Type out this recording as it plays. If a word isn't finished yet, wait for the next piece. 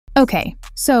Okay,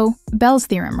 so Bell's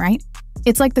theorem, right?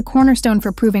 It's like the cornerstone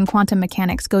for proving quantum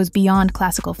mechanics goes beyond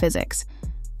classical physics.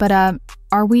 But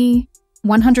are we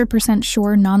 100%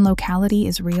 sure non-locality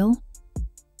is real?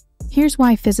 Here's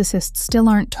why physicists still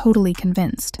aren't totally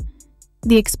convinced.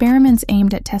 The experiments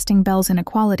aimed at testing Bell's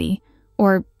inequality,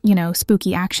 or,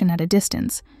 spooky action at a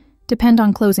distance, depend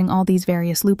on closing all these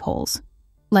various loopholes.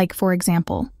 Like, for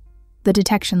example, the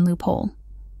detection loophole.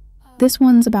 This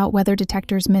one's about whether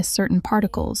detectors miss certain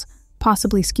particles,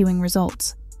 possibly skewing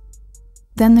results.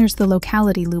 Then there's the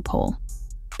locality loophole.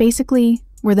 Basically,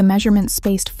 were the measurements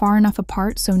spaced far enough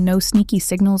apart so no sneaky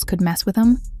signals could mess with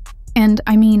them? And,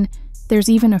 there's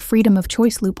even a freedom of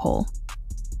choice loophole.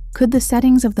 Could the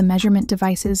settings of the measurement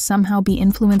devices somehow be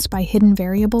influenced by hidden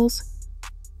variables?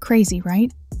 Crazy,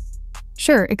 right?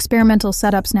 Sure, experimental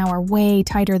setups now are way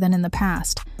tighter than in the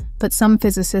past, but some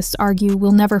physicists argue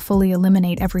we'll never fully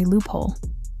eliminate every loophole.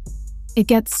 It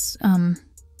gets,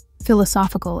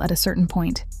 philosophical at a certain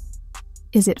point.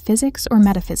 Is it physics or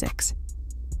metaphysics?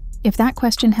 If that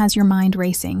question has your mind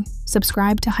racing,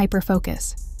 subscribe to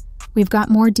Hyperfocus. We've got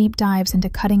more deep dives into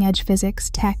cutting-edge physics,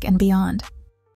 tech, and beyond.